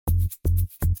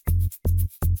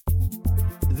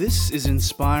This is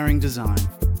Inspiring Design,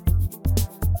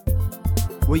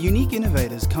 where unique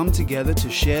innovators come together to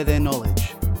share their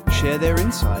knowledge, share their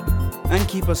insight, and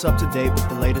keep us up to date with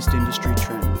the latest industry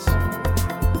trends.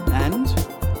 And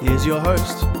here's your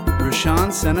host,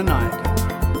 Roshan Senanayake.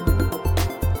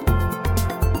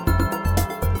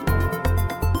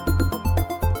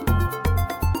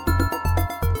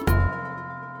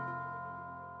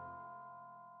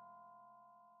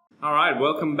 All right,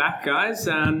 welcome back, guys,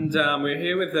 and we're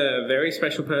here with a very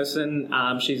special person.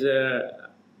 She's a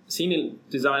senior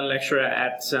design lecturer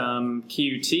at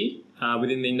QUT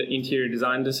within the interior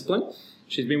design discipline.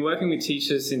 She's been working with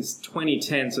teachers since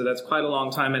 2010, so that's quite a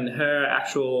long time, and her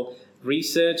actual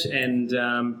research and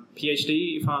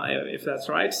PhD, if that's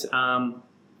right,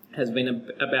 has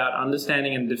been about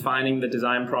understanding and defining the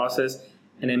design process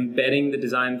and embedding the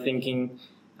design thinking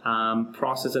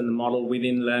process and the model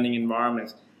within learning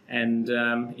environments. And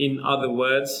in other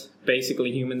words,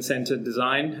 basically human-centered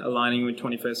design, aligning with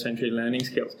 21st century learning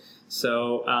skills.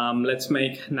 So let's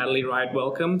make Natalie Wright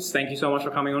welcome. Thank you so much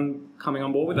for coming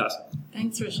on board with us.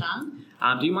 Thanks, Roshan.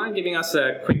 Do you mind giving us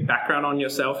a quick background on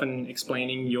yourself and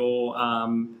explaining your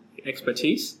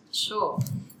expertise? Sure.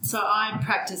 So I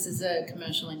practice as a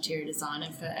commercial interior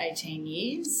designer for 18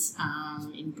 years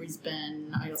in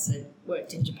Brisbane. I also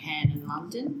worked in Japan and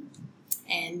London.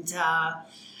 And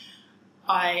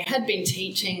I had been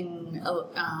teaching while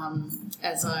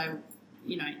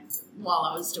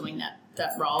I was doing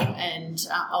that role, and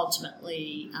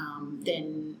ultimately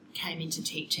then came into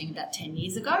teaching about 10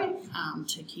 years ago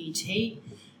to QUT,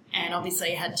 and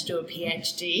obviously had to do a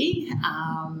PhD,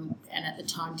 and at the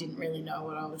time didn't really know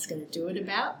what I was going to do it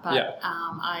about, but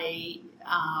I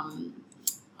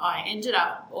ended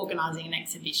up organising an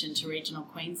exhibition to regional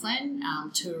Queensland,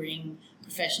 touring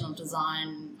professional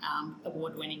design,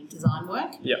 award-winning design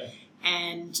work,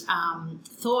 and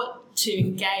thought to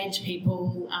engage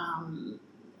people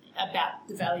about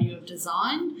the value of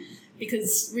design,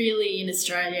 because really in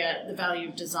Australia the value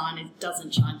of design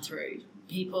doesn't shine through.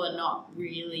 People are not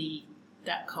really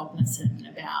that cognizant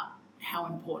about how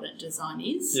important design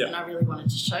is, and I really wanted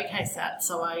to showcase that.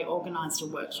 So I organised a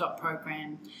workshop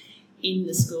program in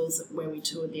the schools where we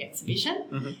toured the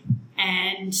exhibition,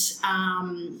 and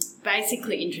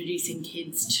basically introducing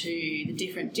kids to the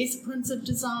different disciplines of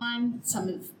design. Some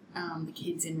of the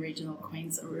kids in regional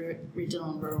and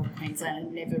rural Queensland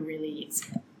had never really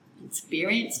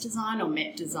experienced design or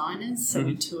met designers, so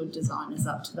we toured designers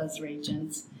up to those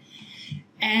regions.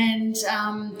 And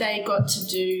they got to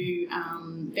do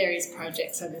various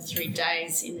projects over 3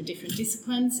 days in the different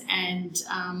disciplines, and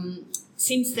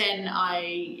since then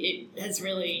it has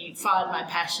really fired my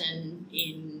passion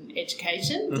in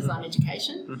education, design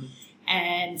education.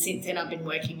 And since then I've been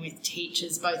working with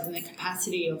teachers both in the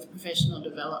capacity of professional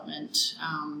development,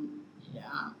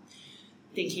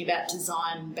 thinking about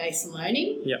design-based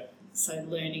learning. So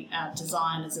learning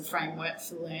design as a framework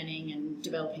for learning and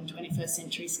developing 21st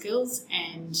century skills,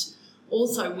 and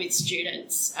also with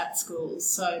students at schools,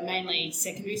 so mainly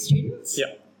secondary students.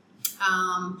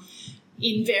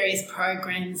 In various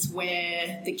programs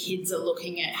where the kids are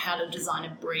looking at how to design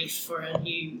a brief for a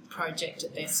new project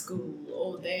at their school,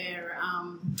 or they're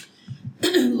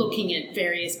looking at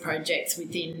various projects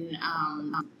within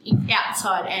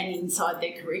outside and inside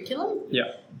their curriculum.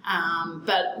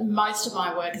 But most of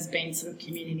my work has been sort of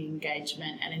community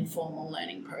engagement and informal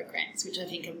learning programs, which I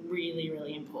think are really,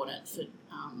 really important for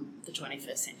the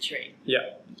 21st century.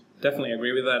 Definitely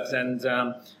agree with that.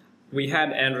 And we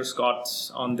had Andrew Scott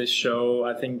on this show,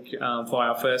 I think, for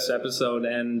our first episode,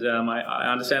 and I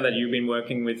understand that you've been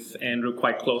working with Andrew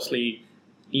quite closely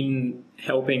in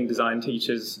helping design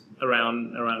teachers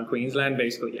around Queensland,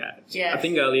 basically. I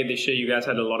think earlier this year you guys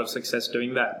had a lot of success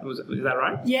doing that. Is that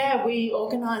right? Yeah, we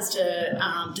organised a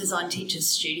design teachers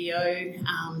studio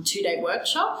 2-day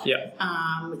workshop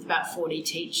with about 40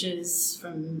 teachers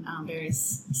from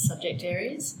various subject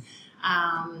areas.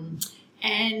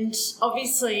 And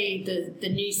obviously the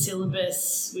new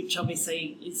syllabus, which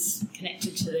obviously is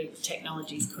connected to the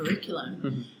technologies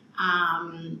curriculum,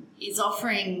 is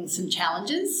offering some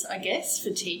challenges, I guess,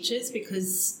 for teachers,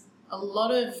 because a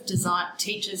lot of design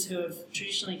teachers who have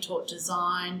traditionally taught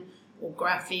design or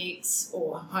graphics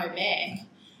or home ec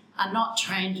are not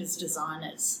trained as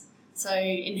designers. So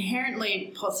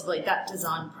inherently, possibly, that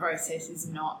design process is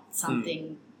not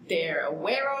something they're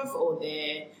aware of, or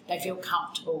they feel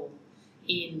comfortable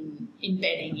in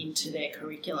embedding into their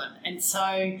curriculum. And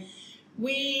so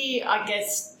we, I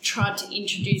guess, tried to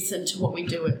introduce them to what we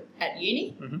do at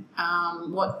uni,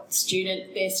 what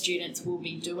their students will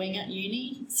be doing at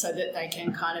uni, so that they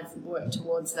can kind of work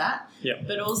towards that.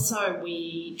 But also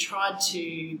we tried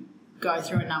to go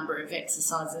through a number of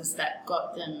exercises that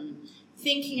got them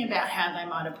thinking about how they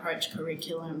might approach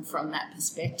curriculum from that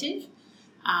perspective.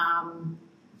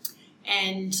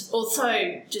 And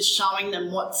also just showing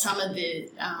them what some of the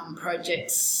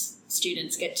projects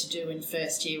students get to do in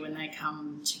first year when they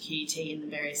come to QUT in the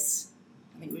various,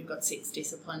 I think we've got 6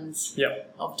 disciplines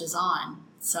of design.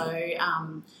 So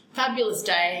fabulous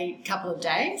day, couple of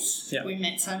days. Yep. We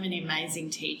met so many amazing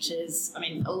teachers. I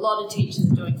mean, a lot of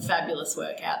teachers are doing fabulous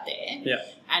work out there.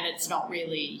 Yep. And it's not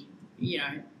really,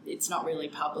 it's not really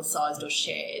publicised or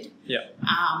shared. Yep.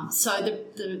 So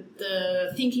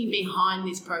the thinking behind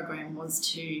this program was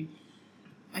to,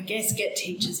 I guess, get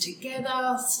teachers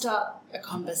together, start a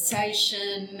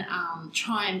conversation,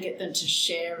 try and get them to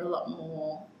share a lot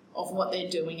more of what they're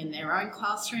doing in their own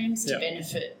classrooms to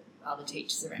benefit other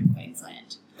teachers around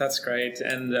Queensland. That's great.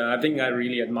 And I think I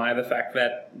really admire the fact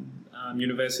that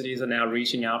universities are now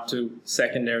reaching out to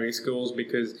secondary schools,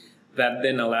 because that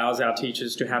then allows our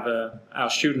teachers to have our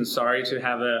students to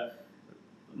have a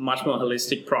much more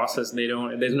holistic process.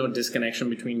 There's no disconnection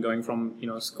between going from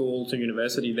school to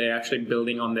university. They're actually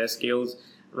building on their skills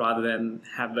rather than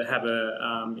have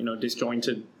a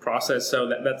disjointed process. So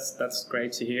that's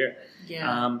great to hear.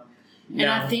 Yeah. And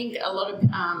I think a lot of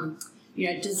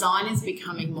design is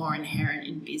becoming more inherent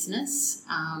in business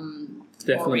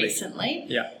more recently.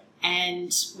 Yeah.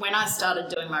 And when I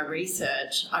started doing my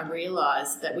research, I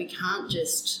realised that we can't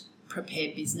just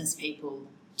prepare business people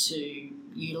to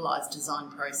utilise design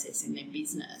process in their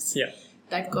business. Yeah.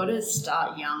 They've got to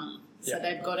start young. So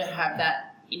they've got to have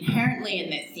that inherently in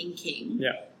their thinking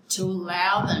to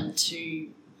allow them to,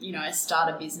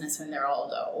 start a business when they're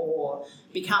older, or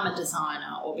become a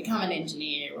designer, or become an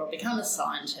engineer, or become a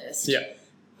scientist. Yeah.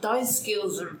 Those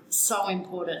skills are so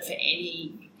important for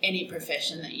any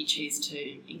profession that you choose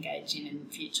to engage in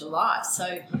future life.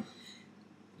 So,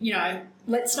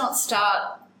 let's not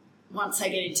start once they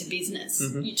get into business.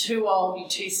 Mm-hmm. You're too old, you're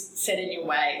too set in your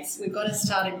ways. We've got to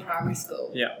start in primary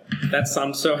school. Yeah,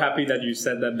 I'm so happy that you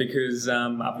said that, because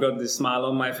I've got this smile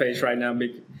on my face right now,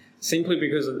 simply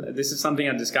because this is something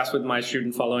I discussed with my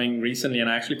student following recently, and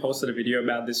I actually posted a video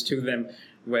about this to them,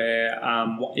 where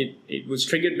it was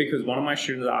triggered because one of my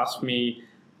students asked me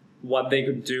what they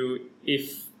could do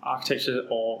if architecture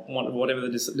or whatever the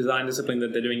design discipline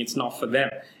that they're doing, it's not for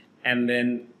them. And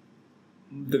then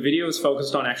the video is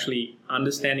focused on actually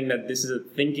understanding that this is a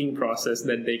thinking process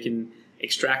that they can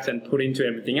extract and put into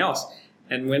everything else.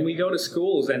 And when we go to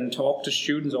schools and talk to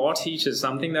students or teachers,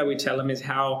 something that we tell them is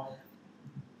how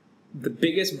the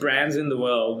biggest brands in the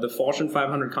world, the Fortune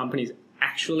 500 companies,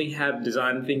 actually have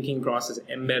design thinking process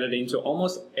embedded into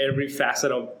almost every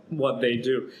facet of what they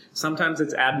do. Sometimes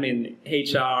it's admin,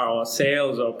 HR, or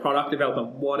sales, or product development,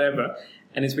 whatever,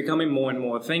 and it's becoming more and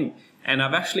more a thing. And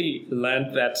I've actually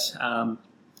learned that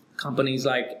companies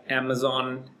like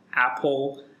Amazon,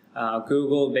 Apple,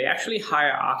 Google, they actually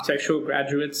hire architectural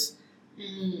graduates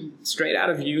straight out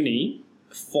of uni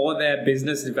for their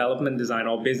business development design,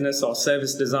 or business or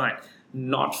service design,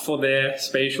 not for their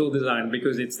spatial design,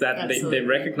 because it's that they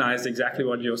recognize exactly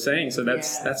what you're saying. So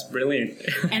that's brilliant.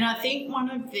 And I think one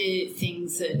of the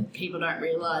things that people don't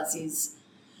realise is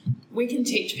we can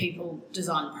teach people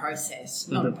design process,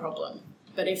 not a problem.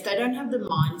 But if they don't have the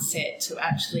mindset to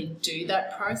actually do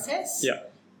that process,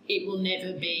 it will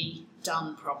never be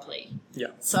done properly. Yeah.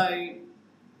 So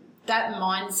that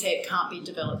mindset can't be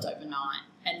developed overnight.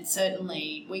 And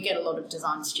certainly we get a lot of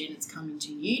design students coming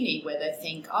to uni where they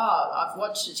think, I've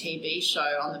watched a TV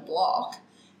show on the block,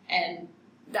 and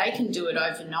they can do it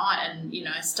overnight and,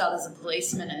 start as a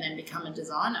policeman and then become a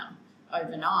designer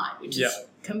overnight, which is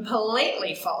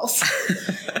completely false.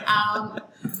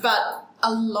 But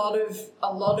a lot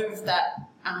of that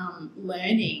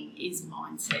learning is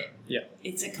mindset. Yeah.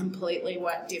 It's a completely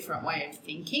different way of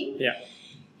thinking. Yeah.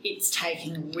 It's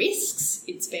taking risks.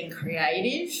 It's being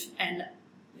creative, and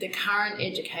the current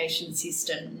education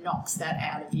system knocks that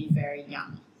out of you very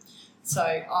young. So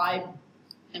I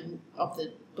am of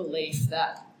the belief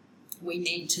that we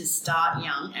need to start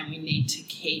young, and we need to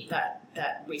keep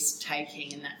that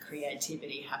risk-taking and that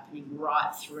creativity happening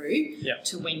right through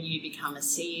to when you become a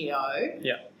CEO.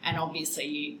 Yeah. And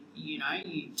obviously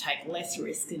you take less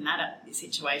risk in that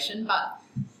situation, but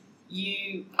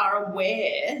you are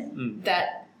aware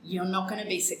that you're not going to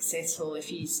be successful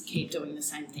if you keep doing the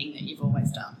same thing that you've always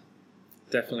done.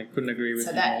 Definitely, couldn't agree with you.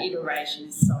 So that iteration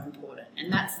is so important,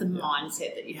 and that's the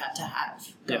mindset that you have to have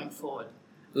going forward.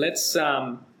 Let's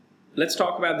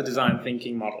talk about the design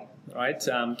thinking model, right?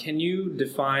 Can you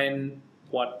define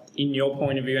what, in your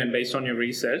point of view and based on your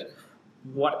research,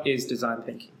 what is design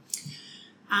thinking?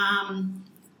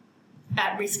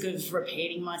 at risk of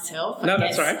repeating myself, No,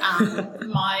 that's right.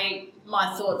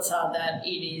 My thoughts are that it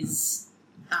is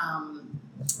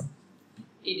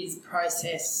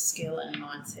process, skill, and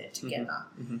mindset together.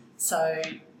 Mm-hmm. So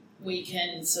we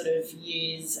can sort of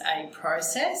use a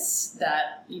process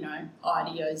that, you know,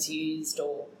 IDEO's used,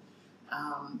 or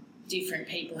different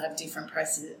people have different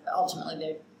processes. Ultimately,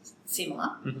 they're similar.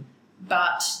 Mm-hmm.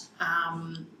 But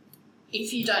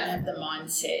if you don't have the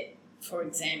mindset, for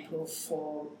example,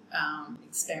 for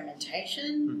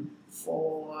experimentation, mm-hmm.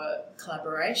 for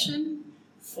collaboration,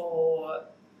 for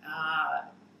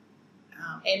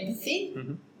empathy,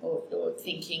 mm-hmm. or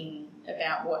thinking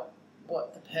about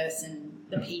what the person,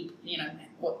 the people, you know,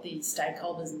 what the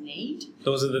stakeholders need.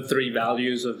 Those are the 3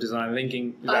 values of design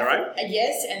thinking. Is that right?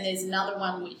 Yes, and there's another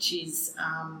one which is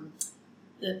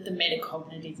the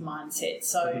metacognitive mindset.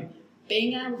 So mm-hmm.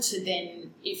 being able to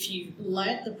then, if you've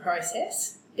learnt the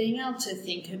process, being able to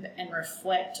think of and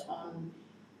reflect on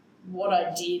what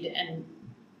I did and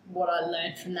what I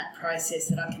learnt from that process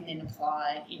that I can then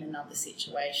apply in another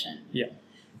situation. Yeah.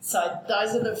 So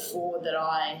those are the 4 that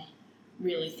I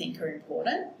really think are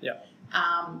important. Yeah.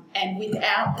 And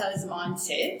without those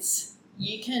mindsets,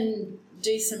 you can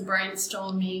do some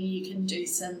brainstorming, you can do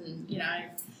some, you know,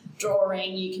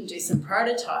 drawing, you can do some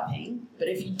prototyping, but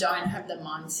if you don't have the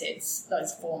mindsets,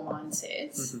 those 4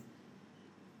 mindsets, mm-hmm.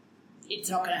 it's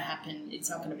not going to happen. It's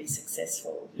not going to be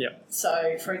successful. Yeah.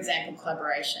 So, for example,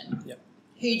 collaboration. Yeah.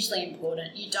 Hugely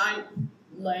important. You don't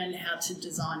learn how to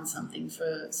design something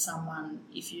for someone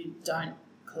if you don't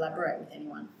collaborate with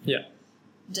anyone. Yeah.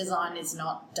 Design is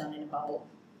not done in a bubble.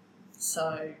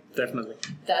 So definitely,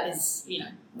 that is, you know,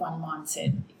 one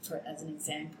mindset as an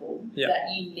example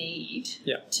that you need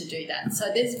to do that.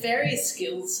 So there's various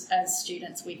skills as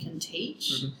students we can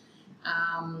teach, mm-hmm.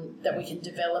 That we can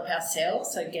develop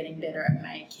ourselves. So getting better at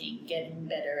making, getting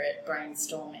better at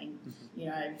brainstorming, mm-hmm. you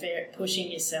know,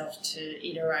 pushing yourself to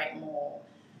iterate more.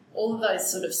 All of those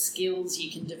sort of skills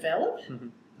you can develop. Mm-hmm.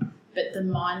 But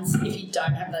if you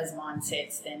don't have those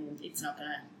mindsets, then it's not going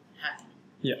to happen.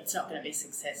 Yeah. It's not going to be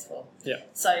successful. Yeah.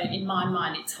 So in my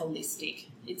mind, it's holistic.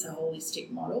 It's a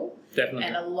holistic model. Definitely.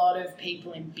 And a lot of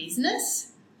people in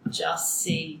business just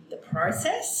see the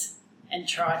process and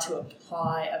try to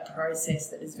apply a process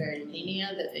that is very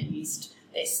linear, that they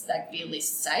feel is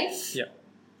safe. Yeah.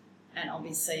 And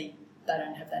obviously they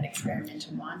don't have that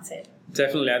experimental mindset.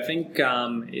 Definitely. I think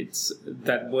it's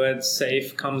that word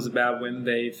safe comes about when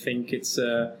they think it's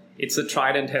a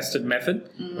tried and tested method,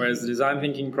 whereas the design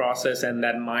thinking process and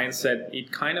that mindset, it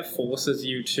kind of forces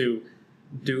you to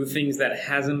do things that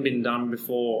hasn't been done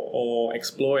before or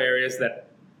explore areas that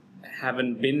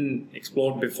haven't been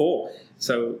explored before.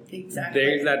 So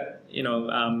there is that, you know,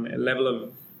 level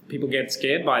of people get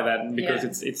scared by that because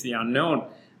it's the unknown.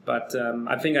 But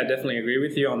I think I definitely agree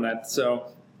with you on that. So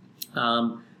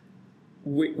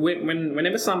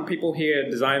whenever some people hear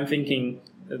design thinking,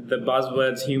 the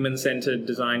buzzwords human-centered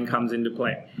design comes into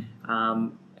play.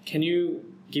 Can you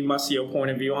give us your point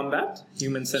of view on that,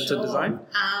 human-centered design?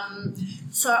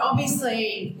 So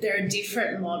obviously there are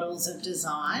different models of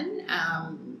design.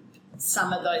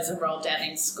 Some of those are rolled out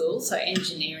in school, so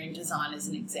engineering design is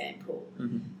an example.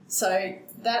 Mm-hmm. So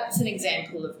that's an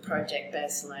example of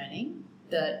project-based learning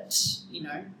that, you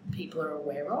know, people are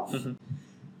aware of. Mm-hmm.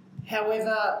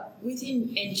 However,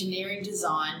 within engineering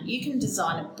design, you can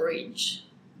design a bridge,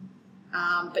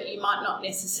 but you might not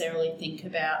necessarily think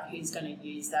about who's going to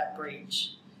use that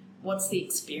bridge. What's the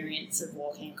experience of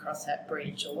walking across that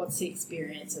bridge, or what's the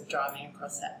experience of driving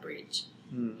across that bridge?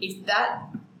 Mm. If that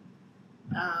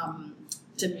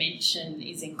dimension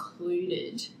is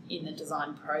included in the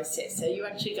design process, so you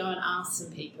actually go and ask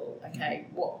some people, okay,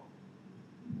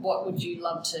 what would you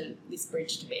love this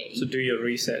bridge to be? So do your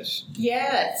research.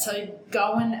 Yeah, so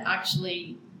go and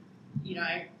actually, you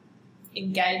know,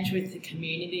 engage with the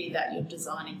community that you're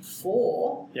designing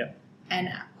for, and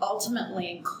ultimately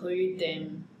include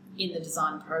them in the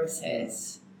design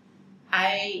process.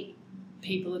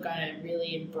 People are going to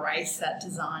really embrace that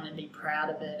design and be proud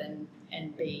of it and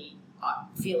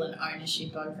feel an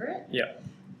ownership over it. Yeah.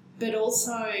 But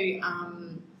also,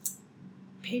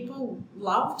 people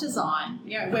love design.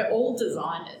 You know, we're all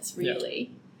designers,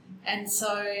 really. Yeah. And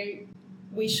so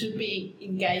we should be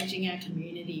engaging our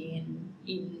community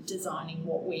in designing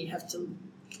what we have to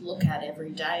look at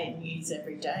every day and use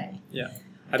every day. Yeah.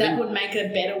 That would make a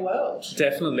better world.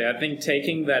 Definitely. I think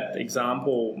taking that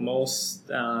example,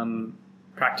 most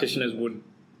practitioners would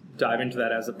dive into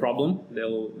that as a problem.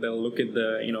 They'll look at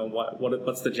the, you know,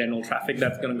 what's the general traffic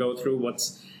that's going to go through,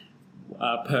 what's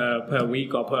per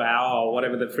week or per hour or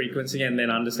whatever the frequency, and then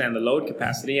understand the load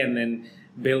capacity, and then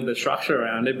build the structure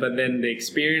around it, but then the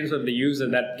experience of the user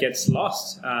that gets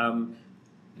lost.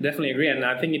 Definitely agree. And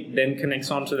I think it then connects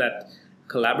on to that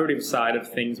collaborative side of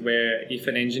things, where if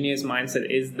an engineer's mindset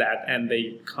is that and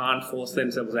they can't force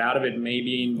themselves out of it,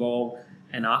 maybe involve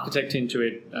an architect into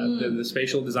it, the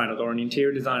spatial designer or an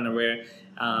interior designer, where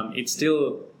it's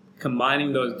still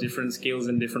combining those different skills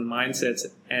and different mindsets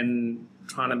and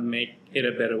trying to make it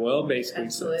a better world, basically.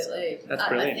 Absolutely. So that's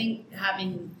brilliant. I think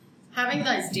having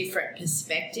those different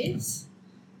perspectives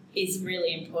is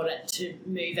really important to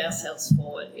move ourselves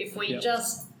forward. If we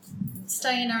just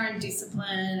stay in our own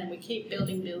discipline and we keep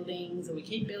building buildings and we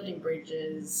keep building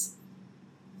bridges,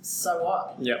 so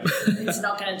what? Yep. It's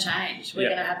not going to change. We're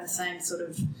going to have the same sort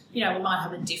of, we might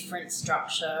have a different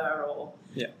structure or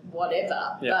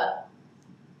whatever, but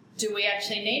do we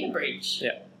actually need a bridge?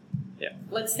 Yeah.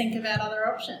 Let's think about other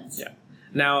options. Yeah.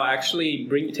 Now, actually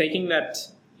taking that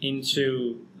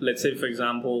into, let's say, for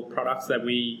example, products that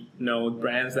we know,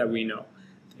 brands that we know,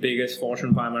 the biggest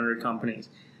Fortune 500 companies,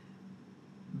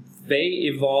 they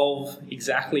evolve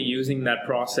exactly using that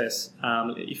process.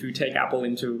 If you take Apple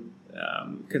into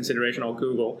consideration or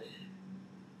Google,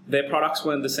 their products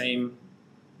weren't the same,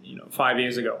 5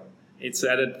 years ago. It's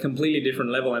at a completely different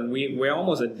level, and we're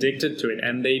almost addicted to it.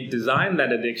 And they designed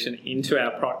that addiction into our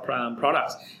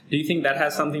products. Do you think that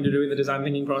has something to do with the design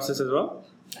thinking process as well?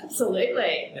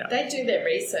 Absolutely. Yeah. They do their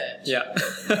research. Yeah.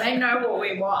 They know what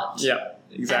we want. Yeah,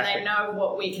 exactly. And they know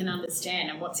what we can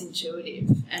understand and what's intuitive.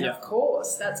 And of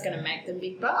course, that's going to make them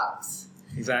big bucks.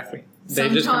 Exactly. They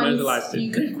just commercialized it.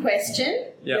 You could question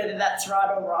whether that's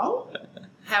right or wrong.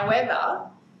 However,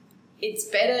 it's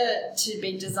better to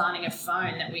be designing a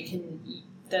phone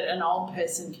that an old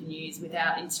person can use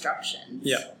without instructions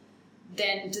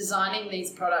than designing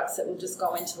these products that will just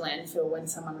go into landfill when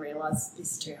someone realises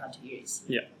this is too hard to use.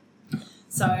 Yeah.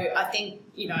 So I think,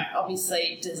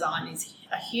 obviously design is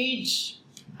a huge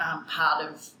part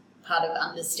of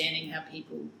understanding how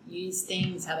people use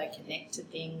things, how they connect to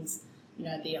things,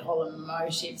 the whole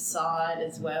emotive side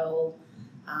as well.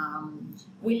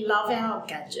 We love our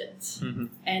gadgets,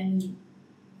 and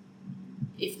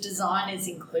if design is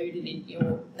included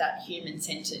in that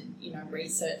human-centered,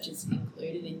 research is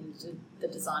included in the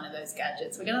design of those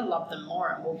gadgets, we're going to love them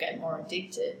more and we'll get more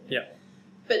addicted. Yeah.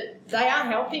 But they are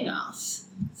helping us.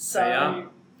 So, they are.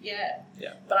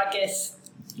 Yeah. But I guess,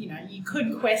 you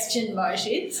could question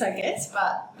motives, I guess,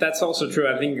 but... That's also true.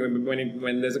 I think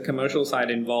when there's a commercial side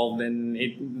involved, then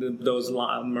those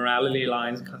morality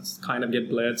lines kind of get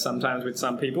blurred sometimes with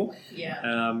some people.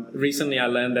 Yeah. Recently, I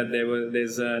learned that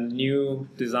there's a new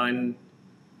design,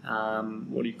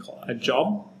 a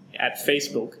job at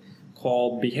Facebook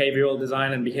called behavioral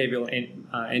design and behavioral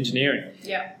engineering.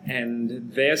 Yeah.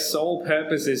 And their sole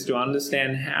purpose is to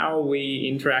understand how we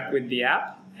interact with the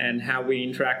app and how we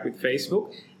interact with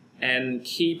Facebook, and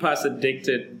keep us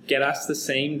addicted, get us the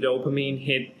same dopamine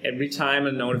hit every time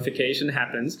a notification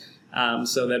happens,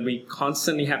 so that we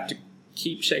constantly have to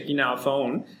keep checking our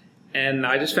phone. And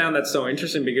I just found that so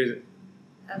interesting because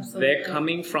they're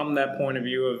coming from that point of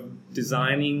view of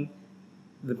designing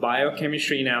the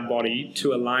biochemistry in our body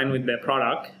to align with their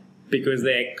product, because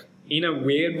they're, in a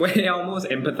weird way, almost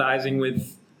empathizing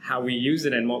with how we use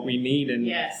it and what we need, and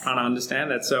trying to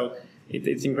understand that. So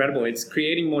it's incredible. It's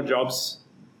creating more jobs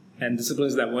and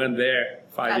disciplines that weren't there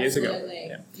 5 years ago.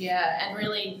 Absolutely. Yeah, and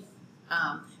really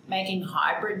making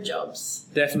hybrid jobs.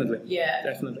 Definitely. Yeah.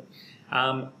 Definitely.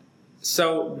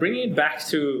 So bringing it back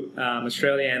to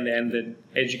Australia and the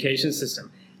education system,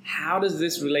 how does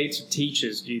this relate to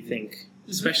teachers, do you think?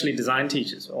 Especially design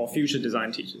teachers or future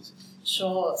design teachers?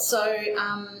 Sure. So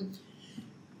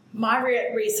my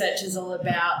research is all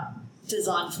about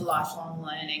design for lifelong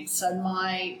learning. So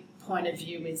my point of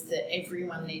view is that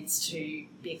everyone needs to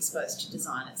be exposed to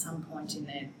design at some point in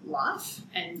their life,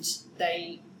 and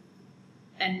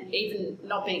even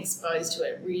not being exposed to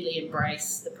it, really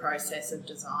embrace the process of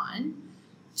design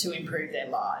to improve their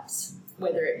lives,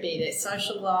 whether it be their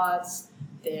social lives,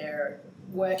 their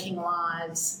working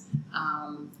lives,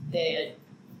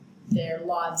 their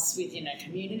lives within a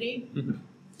community. Mm-hmm.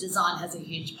 Design has a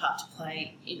huge part to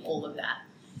play in all of that.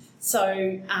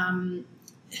 So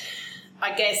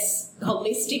I guess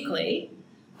holistically,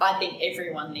 I think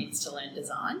everyone needs to learn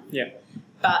design. Yeah.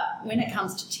 But when it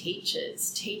comes to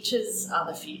teachers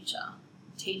are the future.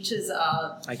 Teachers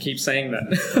are... I keep saying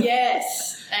that.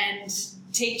 Yes, and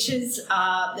teachers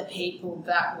are the people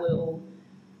that will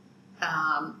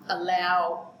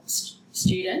allow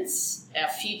students, our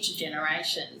future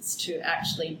generations, to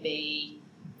actually be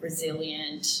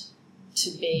resilient,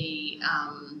 to be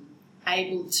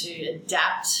able to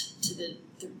adapt to the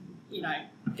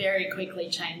very quickly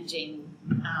changing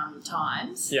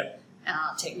times. Yeah.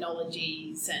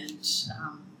 Technologies and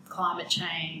climate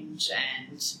change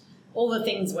and all the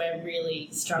things we're really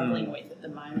struggling with at the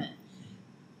moment.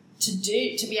 To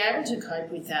be able to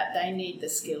cope with that, they need the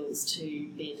skills to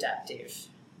be adaptive.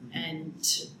 And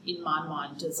in my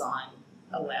mind, design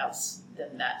allows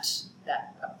them that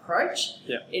approach.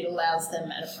 Yeah. It allows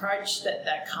them an approach that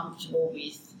they're comfortable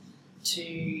with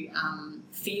to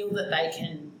feel that they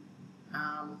can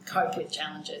cope with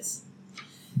challenges.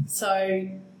 So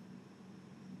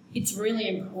it's really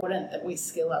important that we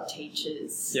skill up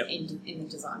teachers in the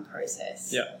design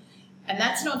process. Yeah. And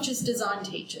that's not just design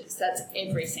teachers, that's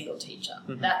every single teacher.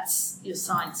 That's your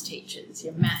science teachers,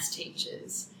 your maths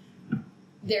teachers.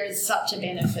 There is such a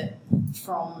benefit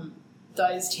from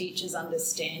those teachers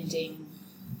understanding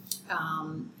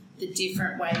the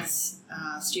different ways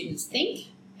students think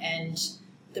and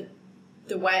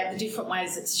the different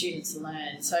ways that students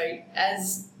learn. So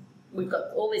as we've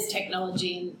got all this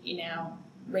technology in our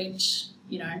reach,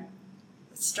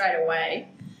 straight away,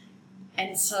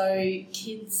 and so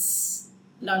kids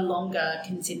no longer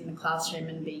can sit in the classroom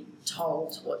and be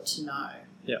told what to know.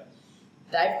 Yeah.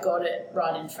 They've got it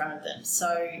right in front of them.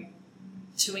 So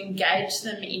to engage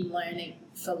them in learning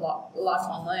for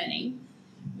lifelong learning,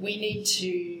 we need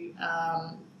to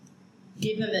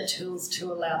give them the tools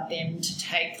to allow them to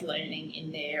take learning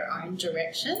in their own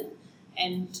direction.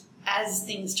 And as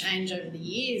things change over the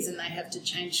years and they have to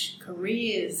change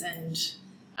careers and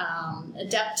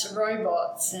adapt to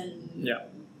robots and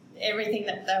everything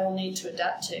that they will need to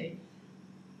adapt to,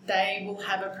 they will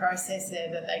have a process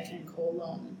there that they can call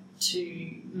on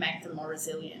to make them more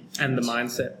resilient. And the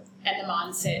mindset. And the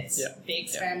mindsets. Be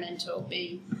experimental,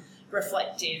 be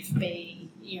reflective, be,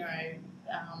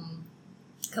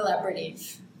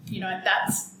 collaborative.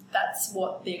 That's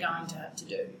what they're going to have to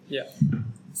do. Yeah.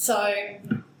 So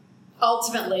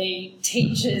ultimately,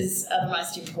 teachers are the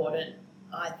most important,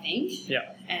 I think.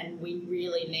 Yeah. And we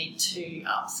really need to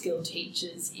upskill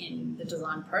teachers in the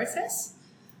design process.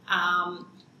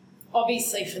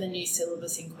 Obviously, for the new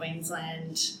syllabus in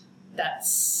Queensland,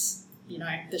 that's,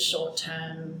 the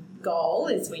short-term goal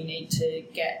is we need to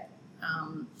get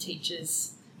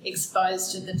teachers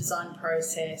exposed to the design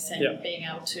process and being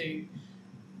able to,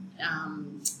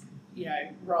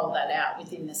 roll that out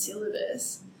within the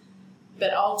syllabus.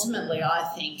 But ultimately,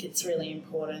 I think it's really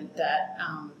important that,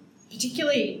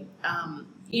 particularly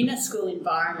in a school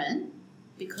environment,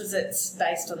 because it's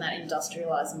based on that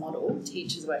industrialised model,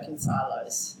 teachers work in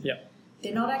silos. Yeah.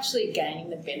 They're not actually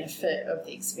gaining the benefit of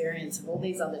the experience of all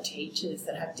these other teachers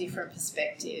that have different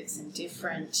perspectives and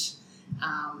different,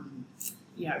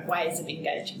 ways of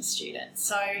engaging students.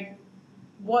 So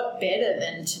what better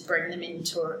than to bring them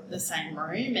into the same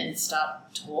room and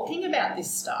start talking about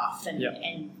this stuff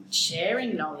and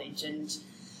sharing knowledge and,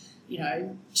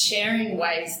 sharing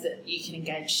ways that you can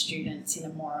engage students in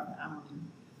a more,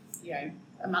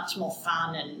 a much more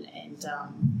fun and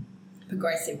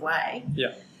progressive way.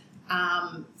 Yeah.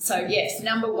 So yes,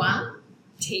 number one,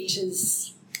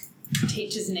 teachers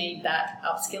need that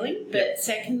upskilling. But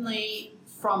secondly,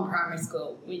 from primary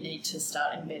school, we need to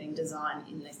start embedding design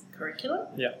in the curriculum.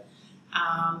 Yeah.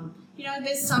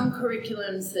 There's some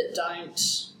curriculums that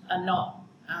are not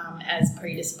as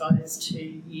predisposed to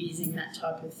using that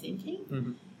type of thinking.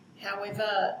 Mm-hmm.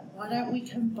 However, why don't we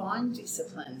combine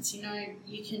disciplines? You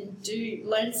can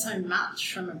learn so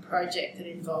much from a project that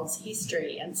involves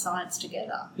history and science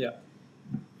together. Yeah.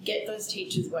 Get those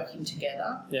teachers working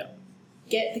together. Yeah.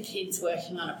 Get the kids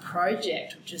working on a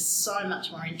project, which is so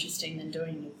much more interesting than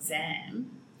doing an exam.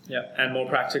 Yeah, and more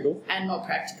practical.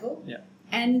 Yeah.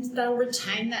 And they'll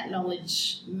retain that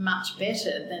knowledge much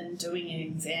better than doing an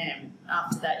exam.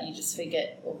 After that, you just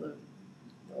forget all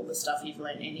the stuff you've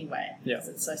learned anyway because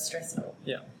it's so stressful.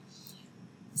 Yeah.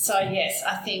 So, yes,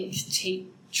 I think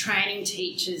training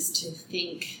teachers to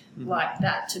think like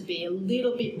that, to be a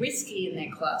little bit risky in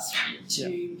their classroom,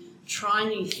 to try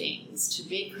new things, to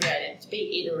be creative, to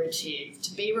be iterative,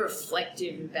 to be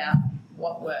reflective about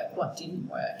what worked, what didn't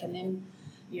work, and then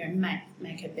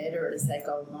make it better as they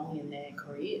go along in their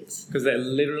careers. Because they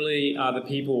literally are the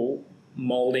people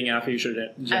moulding our future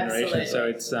generation. Absolutely. So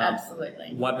it's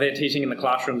Absolutely. What they're teaching in the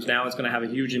classrooms now is going to have a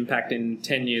huge impact in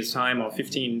 10 years' time or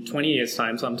 15, 20 years'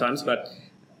 time sometimes, but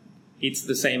it's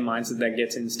the same mindset that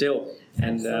gets instilled.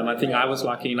 And I think I was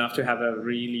lucky enough to have a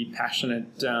really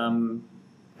passionate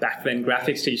back then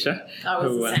graphics teacher. I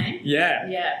was the same.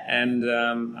 Yeah. And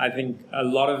I think a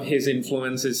lot of his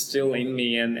influence is still in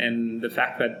me, and the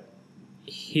fact that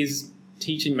his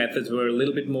teaching methods were a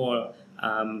little bit more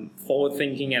forward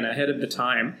thinking and ahead of the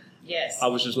time. Yes. I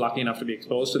was just lucky enough to be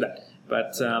exposed to that.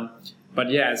 But But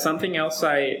yeah, something else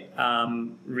I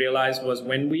realized was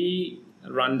when we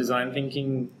run design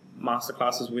thinking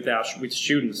masterclasses with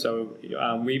students. So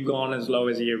we've gone as low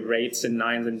as year 8s and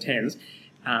 9s and 10s.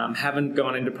 Haven't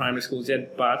gone into primary schools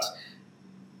yet, but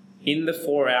in the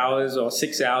 4 hours or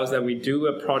 6 hours that we do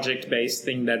a project-based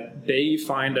thing, that they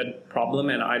find a problem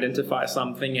and identify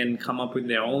something and come up with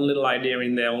their own little idea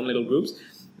in their own little groups,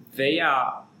 they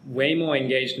are way more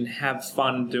engaged and have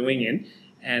fun doing it.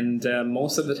 And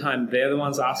most of the time, they're the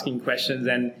ones asking questions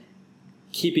and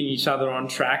keeping each other on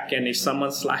track. And if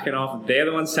someone's slacking off, they're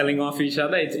the ones selling off each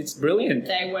other. It's brilliant.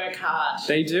 They work hard.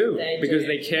 They do, because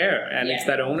they care. And it's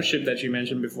that ownership that you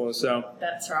mentioned before. So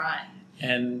that's right.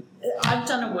 And I've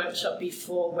done a workshop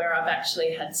before where I've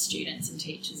actually had students and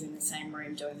teachers in the same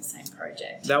room doing the same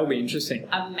project. That would be interesting.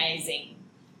 Amazing.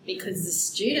 Because the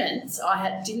students,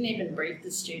 didn't even brief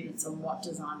the students on what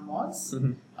design was.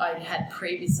 Mm-hmm. I had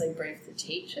previously briefed the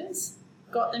teachers,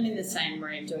 got them in the same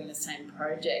room doing the same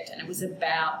project, and it was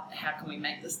about how can we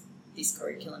make this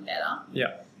curriculum better.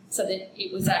 Yeah. So that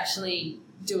it was actually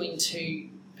doing two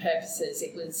purposes.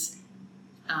 It was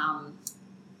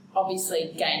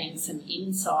obviously gaining some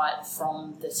insight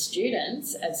from the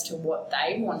students as to what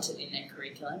they wanted in their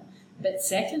curriculum. But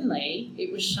secondly,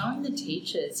 it was showing the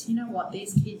teachers, you know what,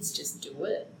 these kids just do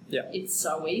it. Yeah. It's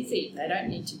so easy. They don't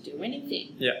need to do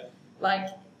anything. Yeah. Like,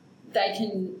 they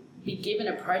can be given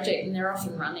a project and they're off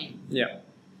and running. Yeah.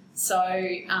 So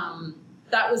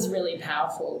that was really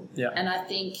powerful. Yeah. And I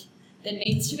think there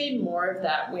needs to be more of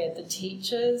that where the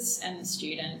teachers and the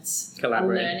students are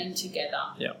learning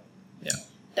together. Yeah. Yeah.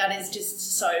 That is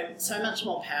just so much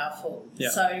more powerful. Yeah.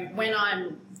 So when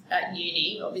I'm at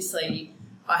uni, obviously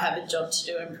I have a job to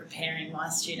do in preparing my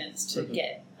students to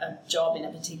get a job in a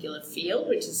particular field,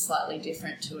 which is slightly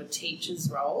different to a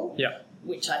teacher's role,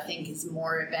 which I think is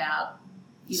more about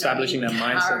establishing that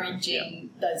mindset.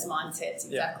 Encouraging those mindsets,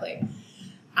 exactly.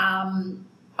 I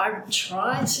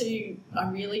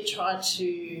really try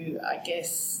to, I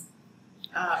guess,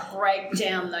 break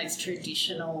down those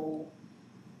traditional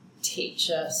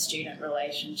teacher-student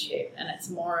relationship, and it's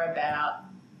more about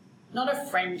not a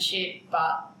friendship,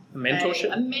 but a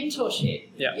mentorship. A mentorship.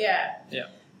 Yeah.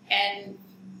 And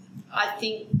I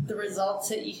think the results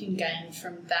that you can gain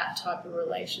from that type of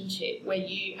relationship, where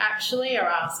you actually are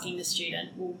asking the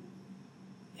student, well,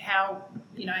 how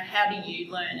do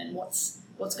you learn, and what's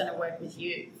going to work with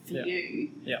you for you?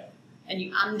 Yeah. And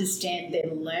you understand their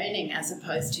learning as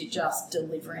opposed to just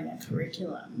delivering a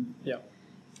curriculum. Yeah.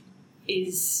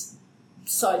 Is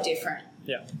so different.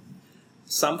 Yeah.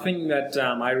 Something that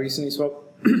I recently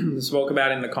spoke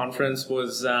about in the conference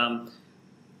was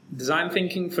design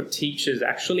thinking for teachers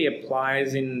actually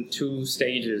applies in 2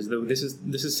 stages. This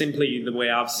is simply the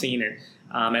way I've seen it,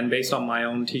 and based on my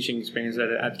own teaching experience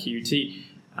at QUT.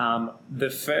 The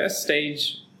first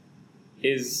stage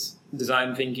is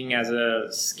design thinking as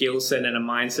a skill set and a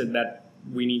mindset that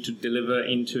we need to deliver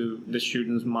into the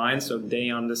student's mind so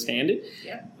they understand it.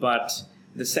 Yeah. But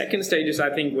the second stage is, I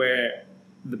think, where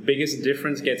the biggest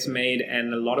difference gets made,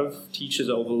 and a lot of teachers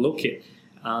overlook it.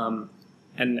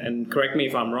 And correct me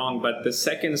if I'm wrong, but the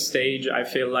second stage, I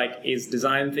feel like, is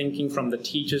design thinking from the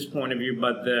teacher's point of view,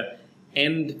 but the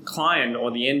end client or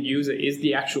the end user is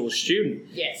the actual student.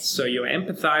 Yes. So you're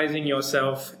empathizing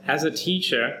yourself as a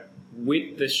teacher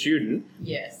with the student.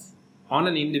 Yes. On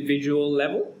an individual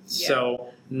level. Yeah. So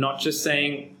not just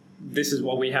saying this is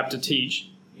what we have to teach.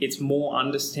 It's more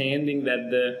understanding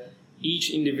that each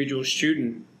individual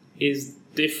student is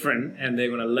different, and they're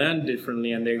going to learn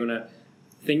differently, and they're going to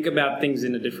think about things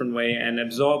in a different way and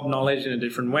absorb knowledge in a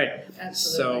different way.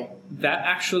 Absolutely. So that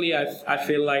actually, I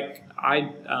feel like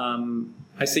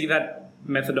I see that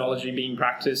methodology being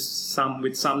practiced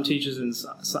with some teachers and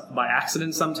by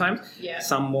accident sometimes,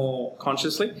 some more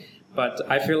consciously. But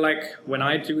I feel like when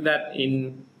I do that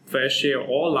in first year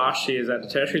or last years at the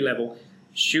tertiary level,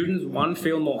 students,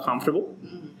 feel more comfortable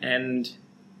and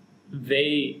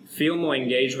they feel more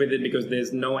engaged with it because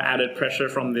there's no added pressure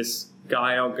from this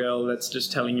guy or girl that's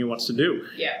just telling you what to do.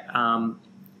 Yeah.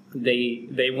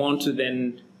 They want to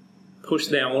then push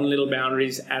their own little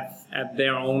boundaries at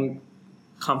their own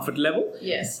comfort level.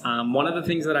 Yes. One of the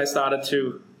things that I started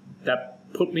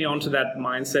that put me onto that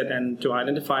mindset and to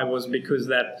identify was because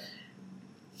that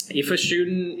if a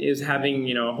student is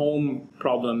having, home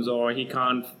problems, or he's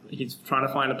trying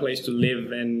to find a place to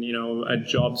live and, a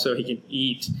job so he can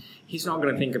eat, he's not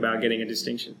going to think about getting a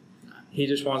distinction. He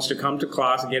just wants to come to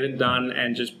class, get it done,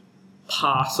 and just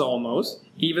pass almost,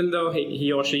 even though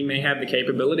he or she may have the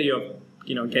capability of,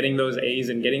 getting those A's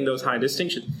and getting those high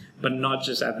distinctions, but not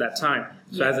just at that time.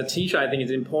 So as a teacher, I think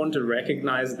it's important to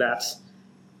recognize that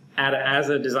as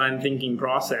a design thinking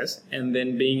process, and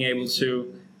then being able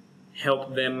to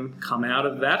help them come out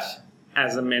of that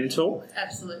as a mentor.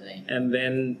 Absolutely. And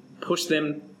then push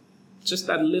them just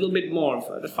that little bit more,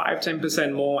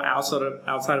 5-10% more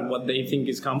outside of what they think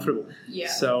is comfortable. Yeah.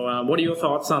 So what are your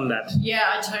thoughts on that?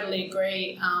 Yeah, I totally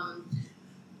agree.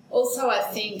 Also, I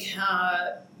think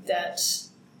that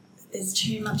there's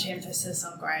too much emphasis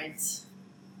on grades.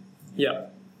 Yeah.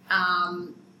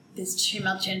 There's too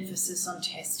much emphasis on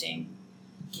testing.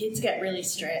 Kids get really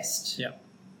stressed. Yeah.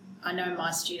 I know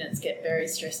my students get very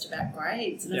stressed about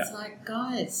grades, and it's like,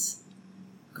 guys,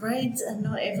 grades are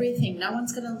not everything. No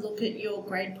one's going to look at your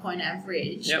grade point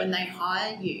average when they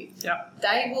hire you. Yeah.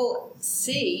 They will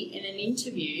see in an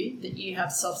interview that you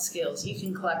have soft skills. You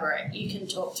can collaborate. You can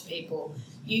talk to people.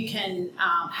 You can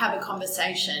have a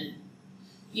conversation.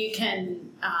 You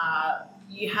can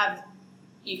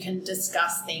you can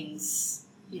discuss things,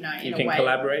 in a way. You can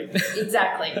collaborate.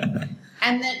 Exactly.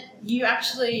 And that you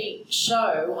actually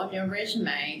show on your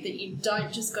resume that you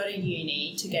don't just go to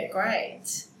uni to get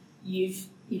grades. You've,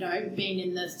 been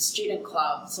in the student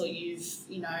clubs, or you've,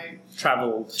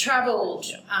 Travelled.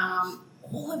 Yeah.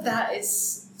 All of that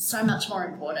is so much more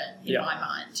important in my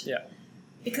mind. Yeah.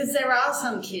 Because there are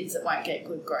some kids that won't get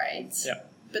good grades. Yeah.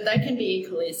 But they can be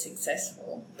equally as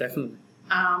successful. Definitely.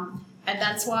 And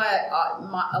that's why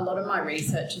a lot of my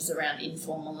research is around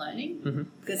informal learning,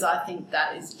 because I think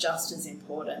that is just as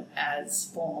important as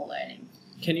formal learning.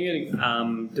 Can you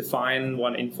define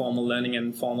what informal learning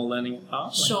and formal learning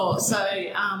are? Sure. So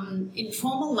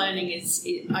informal learning is,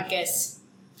 I guess,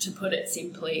 to put it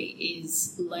simply,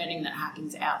 is learning that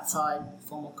happens outside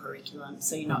formal curriculum.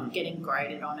 So you're not getting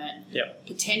graded on it. Yep.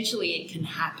 Potentially it can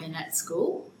happen at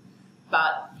school,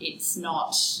 but it's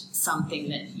not something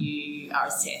that you are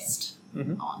assessed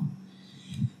on.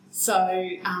 So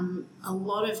a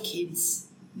lot of kids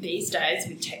these days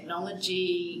with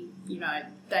technology,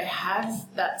 they have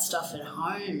that stuff at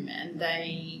home, and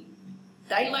they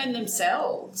learn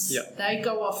themselves. Yep. They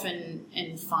go off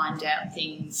and find out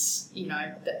things,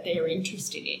 that they're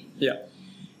interested in. Yeah.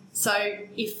 So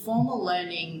if formal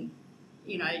learning,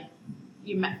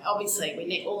 obviously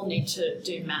we all need to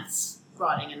do maths,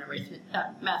 writing and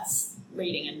arithmetic, maths,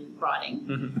 reading and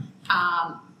writing,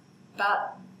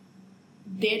 but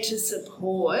they're to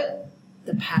support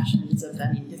the passions of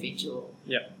that individual.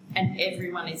 Yeah. And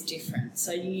everyone is different.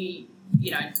 So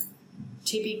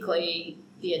typically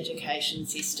the education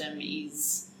system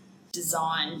is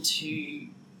designed to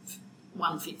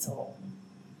one fits all,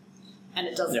 and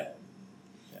it doesn't. Yeah.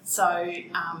 So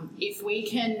if we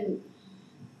can,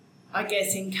 I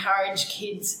guess, encourage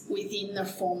kids within the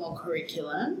formal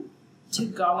curriculum to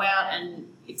go out and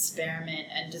experiment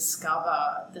and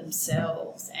discover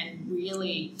themselves and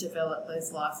really develop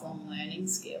those lifelong learning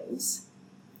skills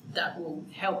that will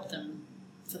help them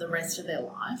for the rest of their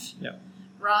life. Yeah.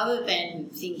 Rather than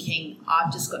thinking,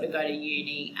 I've just got to go to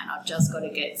uni and I've just got to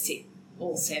get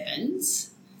all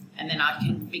sevens and then I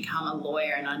can become a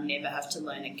lawyer and I never have to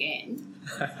learn again.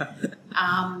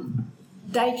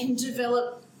 They can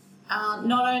develop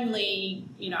not only,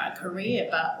 a career,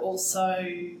 but also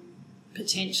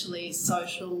potentially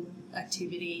social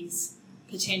activities,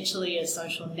 potentially a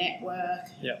social network.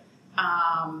 Yeah.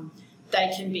 They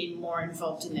can be more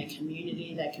involved in their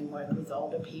community. They can work with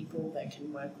older people. They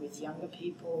can work with younger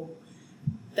people.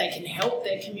 They can help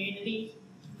their community.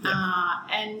 Yeah.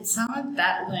 And some of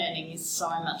that learning is so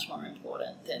much more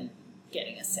important than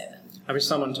getting a 7. I wish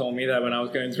someone told me that when I was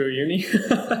going through uni.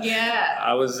 Yeah.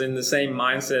 I was in the same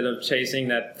mindset of chasing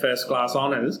that first class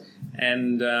honours,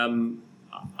 and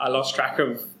I lost track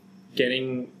of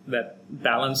getting that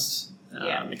balanced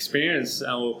experience.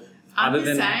 I'm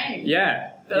the same. Yeah.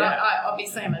 But I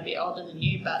obviously I'm a bit older than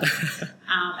you, but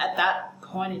at that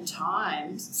point in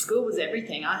time, school was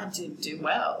everything. I had to do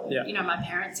well. Yeah. My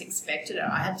parents expected it.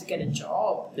 I had to get a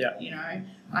job. Yeah.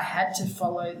 I had to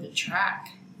follow the track.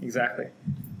 Exactly.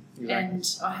 And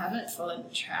I haven't followed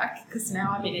the track because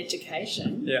now I'm in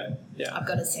education. Yeah. Yeah. I've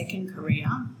got a second career,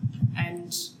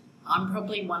 and I'm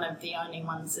probably one of the only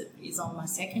ones that is on my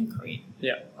second career.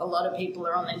 Yeah. A lot of people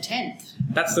are on their 10th.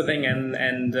 That's the thing,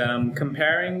 and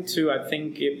comparing to, I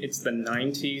think it's the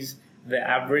 90s, the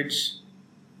average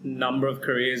number of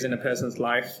careers in a person's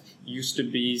life used to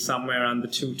be somewhere around the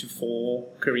 2 to 4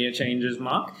 career changes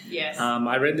mark. Yes.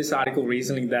 I read this article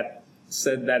recently that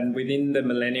said that within the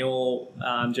millennial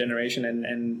generation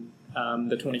and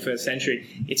the 21st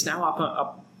century, it's now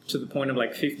up to the point of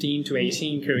like 15 to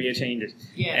 18 career changes.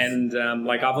 Yes. And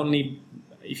I've only,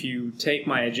 if you take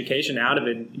my education out of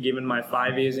it, given my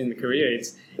 5 years in the career,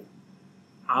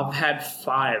 I've had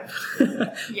 5.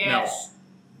 Yes.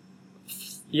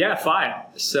 Now, Yeah, fine.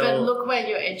 So, but look where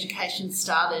your education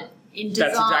started in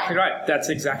design. That's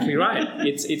exactly right.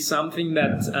 It's something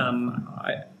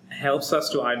that helps us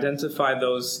to identify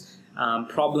those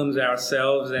problems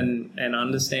ourselves and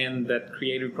understand that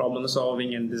creative problem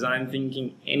solving and design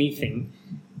thinking, anything,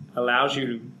 allows you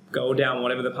to go down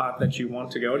whatever the path that you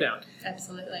want to go down.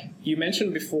 Absolutely. You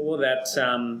mentioned before that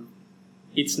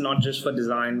it's not just for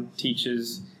design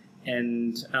teachers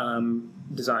and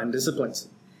design disciplines.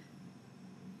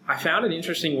 I found it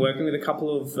interesting working with a couple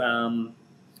of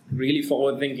really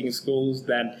forward-thinking schools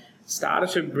that started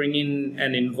to bring in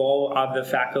and involve other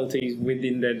faculties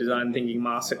within their design thinking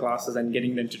masterclasses and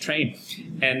getting them to train.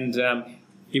 And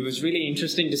it was really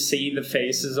interesting to see the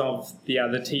faces of the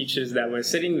other teachers that were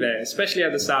sitting there, especially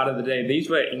at the start of the day. These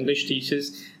were English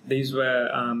teachers. These were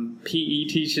PE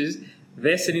teachers.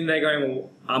 They're sitting there going, well,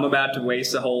 I'm about to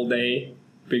waste a whole day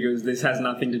because this has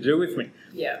nothing to do with me.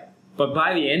 Yeah. But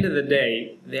by the end of the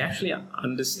day, they actually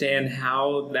understand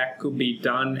how that could be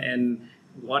done and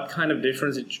what kind of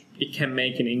difference it can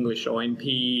make in English or in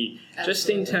PE. Absolutely. Just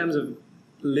in terms of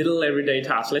little everyday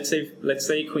tasks. Let's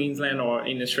say Queensland or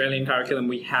in Australian curriculum,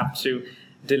 we have to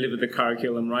deliver the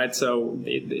curriculum, right? So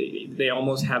they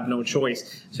almost have no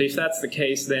choice. So if that's the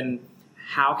case, then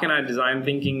how can I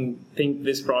think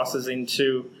this process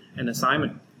into an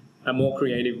assignment, a more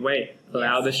creative way?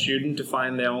 Allow the student to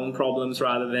find their own problems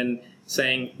rather than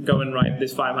saying, go and write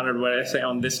this 500-word essay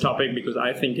on this topic because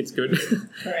I think it's good.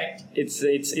 Correct.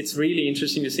 It's really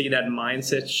interesting to see that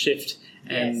mindset shift.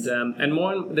 Yes. And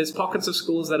more, there's pockets of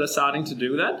schools that are starting to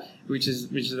do that, which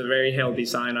is a very healthy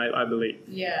sign, I believe.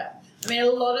 Yeah, I mean, a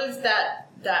lot of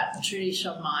that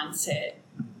traditional mindset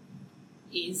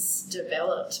is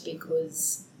developed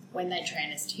because when they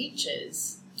train as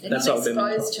teachers, they're not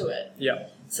exposed to it. Yeah.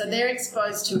 So they're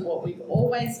exposed to what we've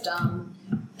always done.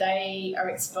 They are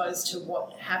exposed to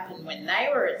what happened when they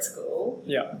were at school.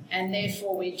 Yeah. And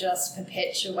therefore we just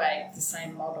perpetuate the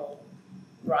same model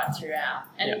right throughout.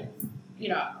 And you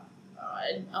know,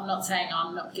 I'm not saying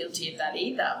I'm not guilty of that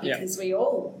either, because we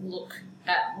all look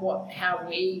at how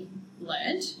we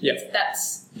learned. Yeah.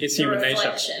 It's human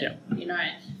reflection, nature. Yeah. You know,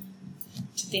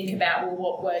 to think about, well,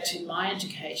 what worked in my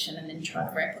education and then try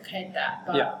to replicate that.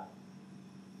 But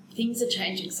things are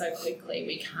changing so quickly,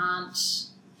 we can't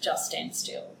just stand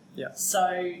still. Yeah.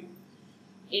 So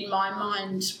in my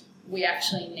mind, we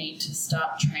actually need to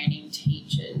start training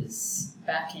teachers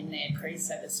back in their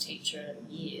pre-service teacher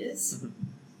years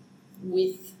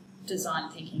with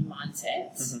design thinking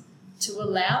mindsets to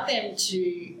allow them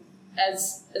to,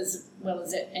 as well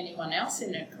as anyone else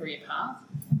in a career path,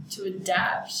 to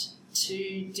adapt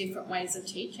to different ways of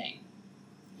teaching,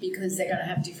 because they're going to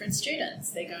have different students.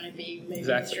 They're going to be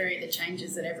moving through the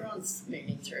changes that everyone's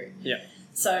moving through. Yeah.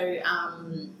 So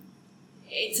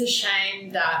it's a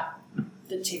shame that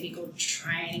the typical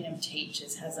training of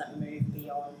teachers hasn't moved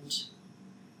beyond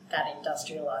that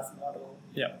industrialised model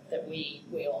that we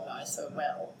all know so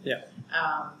well. Yeah.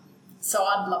 So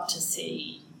I'd love to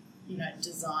see,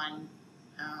 design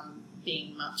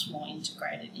being much more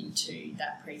integrated into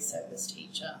that pre-service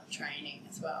teacher training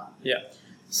as well. Yeah.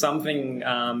 Something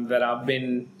that I've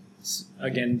been,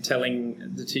 again,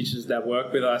 telling the teachers that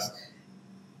work with us,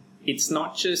 it's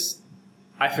not just,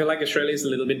 I feel like Australia is a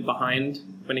little bit behind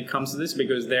when it comes to this,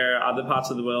 because there are other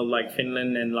parts of the world like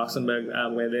Finland and Luxembourg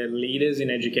where they're leaders in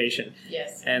education.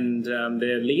 Yes. And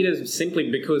they're leaders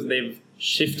simply because they've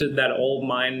shifted that old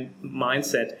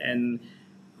mindset. And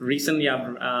recently I've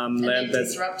learned that...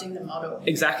 disrupting the model.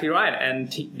 Exactly right.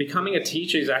 And becoming a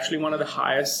teacher is actually one of the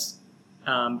highest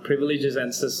privileges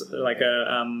and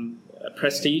a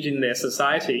prestige in their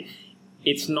society.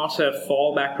 It's not a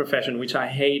fallback profession, which I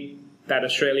hate that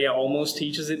Australia almost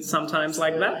teaches it sometimes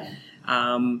like that.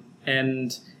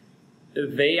 And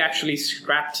they actually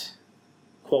scrapped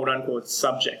quote-unquote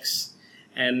subjects,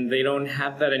 and they don't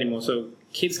have that anymore. So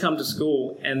kids come to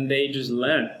school and they just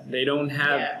learn. They don't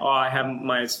have, I have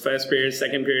my first period,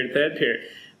 second period, third period.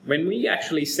 When we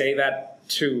actually say that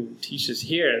to teachers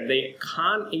here, they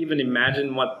can't even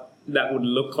imagine what that would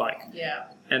look like. Yeah.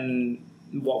 And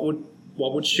what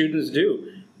would students do?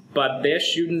 But their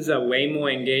students are way more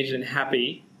engaged and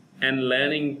happy and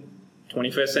learning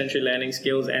 21st century learning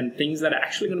skills and things that are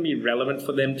actually going to be relevant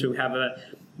for them to have a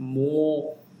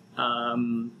more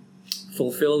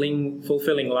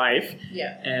fulfilling life.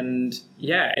 Yeah. And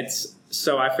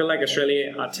so I feel like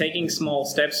Australia are taking small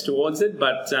steps towards it,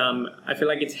 but I feel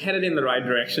like it's headed in the right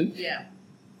direction. Yeah.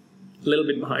 A little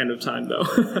bit behind of time though.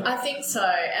 I think so.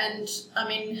 And I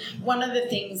mean, one of the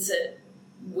things that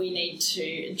we need to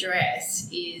address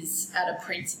is at a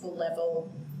principal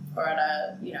level or at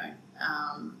a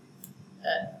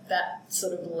at that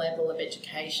sort of level of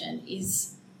education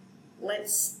is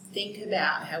let's think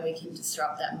about how we can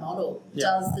disrupt that model. Yeah.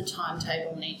 Does the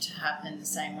timetable need to happen the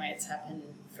same way it's happened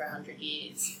for 100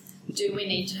 years? Do we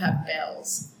need to have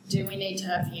bells? Do we need to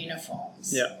have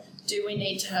uniforms? Yeah. Do we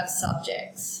need to have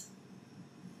subjects?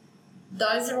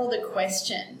 Those are all the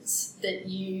questions that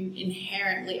you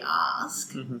inherently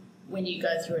ask when you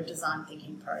go through a design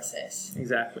thinking process.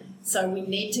 Exactly. So we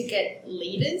need to get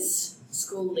leaders,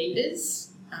 school leaders,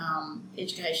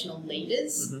 educational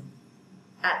leaders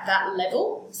at that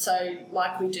level. So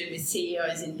like we do with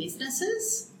CEOs in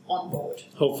businesses, on board.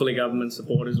 Hopefully government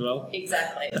support as well.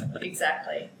 Exactly,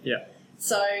 exactly. Yeah.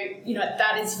 So,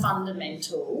 that is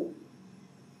fundamental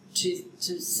to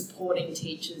supporting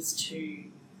teachers to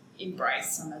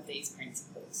embrace some of these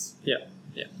principles. Yeah,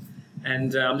 yeah.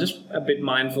 And I'm just a bit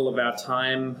mindful of our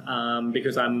time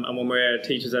because I'm aware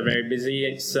teachers are very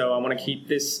busy. So I want to keep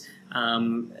this,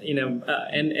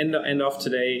 end off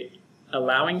today,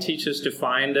 allowing teachers to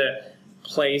find a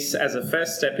place as a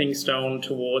first stepping stone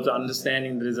towards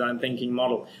understanding the design thinking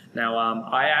model. Now,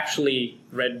 I actually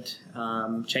read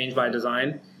Change by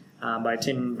Design by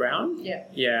Tim Brown. Yeah.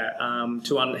 Yeah,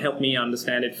 to help me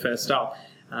understand it first up.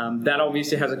 That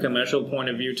obviously has a commercial point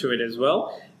of view to it as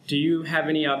well. Do you have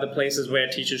any other places where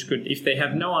teachers could, if they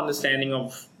have no understanding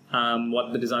of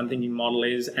what the design thinking model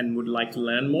is and would like to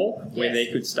learn more, where they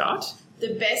could start?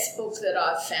 The best book that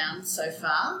I've found so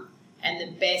far, and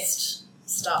the best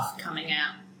stuff coming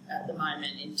out at the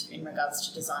moment in regards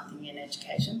to design thinking in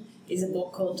education, is a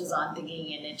book called Design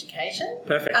Thinking in Education.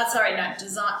 Perfect.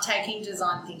 Taking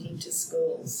design thinking to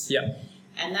schools. Yeah.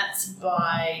 And that's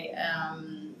by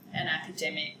an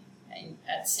academic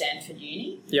at Stanford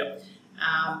Uni. Yep.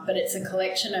 But it's a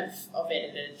collection of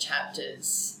edited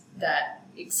chapters that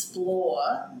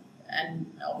explore, and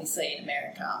obviously in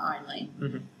America only,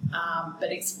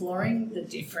 but exploring the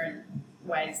different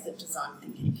ways that design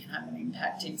thinking can have an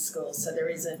impact in schools. So there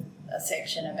is a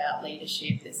section about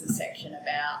leadership, there's a section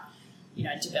about,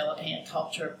 developing a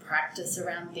culture of practice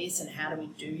around this and how do we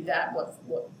do that,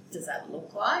 what does that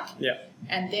look like? Yeah.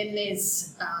 And then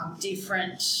there's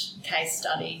different case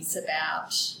studies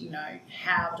about,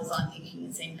 how design thinking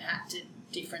has impacted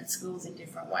different schools in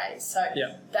different ways. So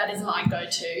that is my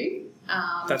go-to.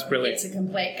 That's brilliant. It's a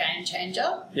complete game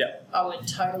changer. Yeah. I would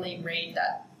totally read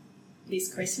that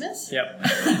this Christmas. Yep.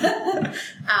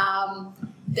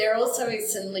 There also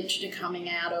is some literature coming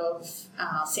out of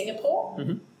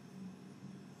Singapore.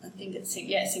 I think it's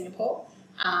Singapore.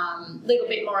 Little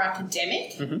bit more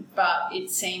academic, but it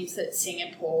seems that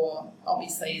Singapore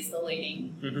obviously is the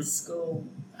leading school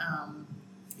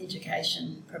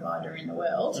education provider in the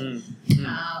world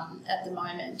at the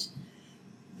moment.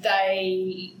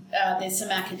 There's some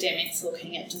academics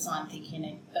looking at design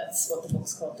thinking. That's what the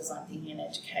book's called, Design Thinking in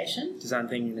Education. Design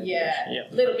Thinking in Education.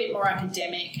 Yeah, a little bit more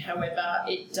academic. However,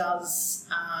 it does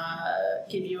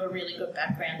give you a really good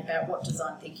background about what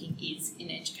design thinking is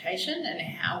in education and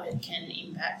how it can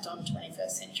impact on 21st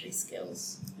century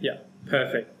skills. Yeah,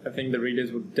 perfect. I think the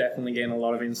readers would definitely gain a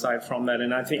lot of insight from that,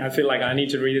 and I feel like I need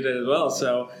to read it as well.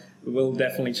 So we'll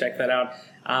definitely check that out.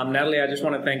 Natalie, I just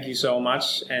want to thank you so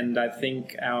much, and I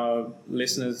think our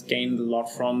listeners gained a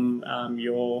lot from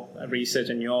your research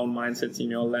and your own mindsets in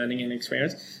your learning and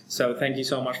experience. So thank you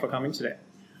so much for coming today.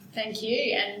 Thank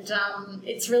you, and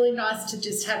it's really nice to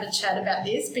just have a chat about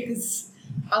this because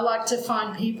I like to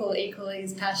find people equally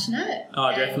as passionate.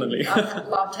 Oh, definitely. I've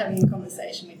loved having a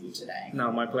conversation with you today. No,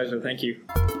 my pleasure. Thank you.